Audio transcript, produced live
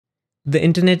The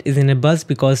internet is in a buzz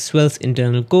because Svelte's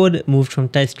internal code moved from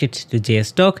TypeScript to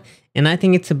JSDoc, and I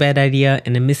think it's a bad idea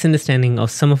and a misunderstanding of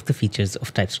some of the features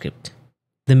of TypeScript.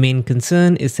 The main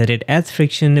concern is that it adds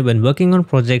friction when working on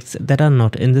projects that are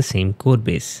not in the same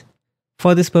codebase.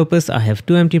 For this purpose, I have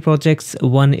two empty projects.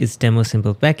 One is demo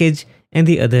simple package and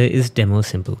the other is demo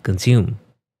simple consume.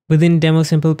 Within demo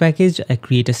simple package, I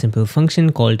create a simple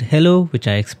function called hello, which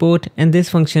I export, and this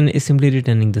function is simply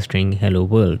returning the string hello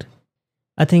world.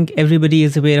 I think everybody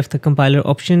is aware of the compiler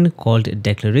option called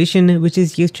declaration, which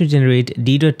is used to generate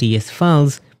d.ts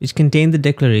files which contain the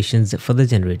declarations for the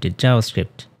generated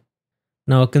JavaScript.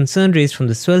 Now, a concern raised from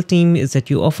the Svelte team is that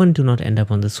you often do not end up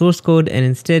on the source code and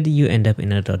instead you end up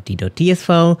in a .d.ts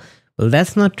file. Well,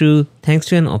 that's not true thanks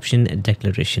to an option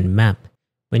declaration map.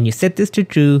 When you set this to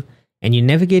true and you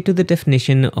navigate to the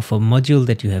definition of a module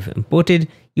that you have imported,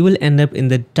 you will end up in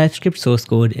the TypeScript source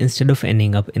code instead of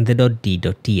ending up in the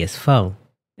 .d.ts file.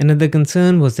 Another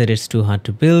concern was that it's too hard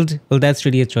to build. Well, that's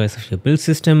really a choice of your build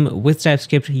system. With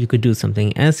TypeScript, you could do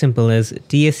something as simple as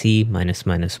tsc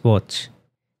 ---- watch.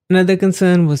 Another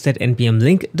concern was that npm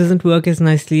link doesn't work as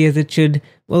nicely as it should.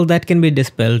 Well, that can be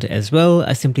dispelled as well.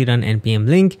 I simply run npm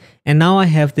link and now I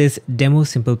have this demo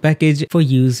simple package for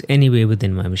use anywhere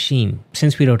within my machine.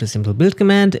 Since we wrote a simple build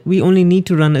command, we only need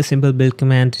to run a simple build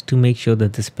command to make sure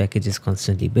that this package is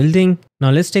constantly building.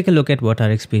 Now let's take a look at what our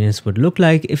experience would look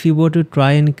like if we were to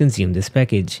try and consume this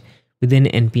package. Within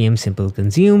npm simple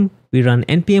consume, we run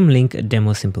npm link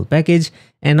demo simple package,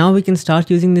 and now we can start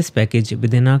using this package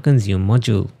within our consume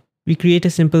module. We create a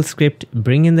simple script,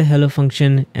 bring in the hello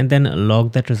function, and then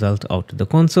log that result out to the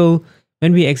console.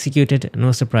 When we execute it,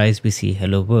 no surprise, we see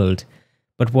hello world.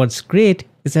 But what's great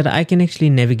is that I can actually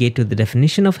navigate to the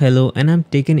definition of hello and I'm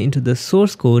taken into the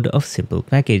source code of simple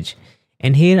package.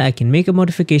 And here I can make a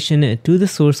modification to the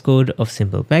source code of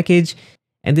simple package,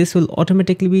 and this will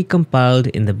automatically be compiled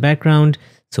in the background.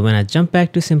 So when I jump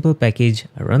back to simple package,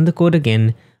 I run the code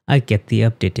again, I get the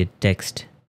updated text.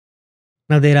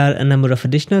 Now there are a number of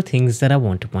additional things that I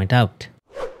want to point out.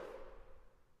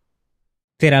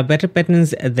 There are better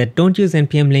patterns that don't use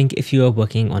npm link if you are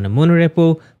working on a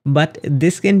monorepo, but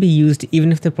this can be used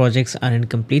even if the projects are in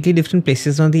completely different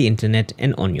places on the internet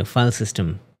and on your file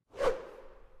system.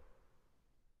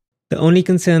 The only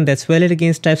concern that's valid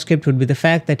against TypeScript would be the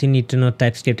fact that you need to know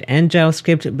TypeScript and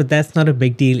JavaScript, but that's not a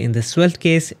big deal in the Svelte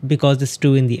case because it's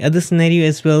true in the other scenario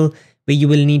as well, where you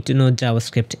will need to know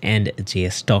JavaScript and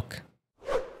JSDoc.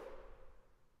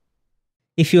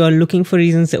 If you are looking for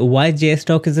reasons why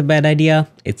JSDoc is a bad idea,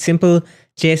 it's simple.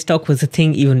 JSDoc was a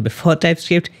thing even before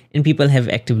TypeScript and people have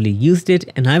actively used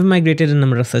it, and I've migrated a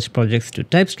number of such projects to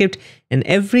TypeScript, and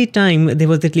every time there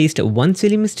was at least one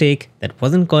silly mistake that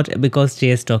wasn't caught because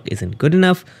JSDoc isn't good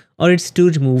enough or it's too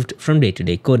removed from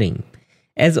day-to-day coding.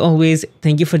 As always,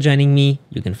 thank you for joining me.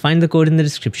 You can find the code in the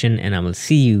description and I will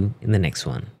see you in the next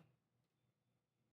one.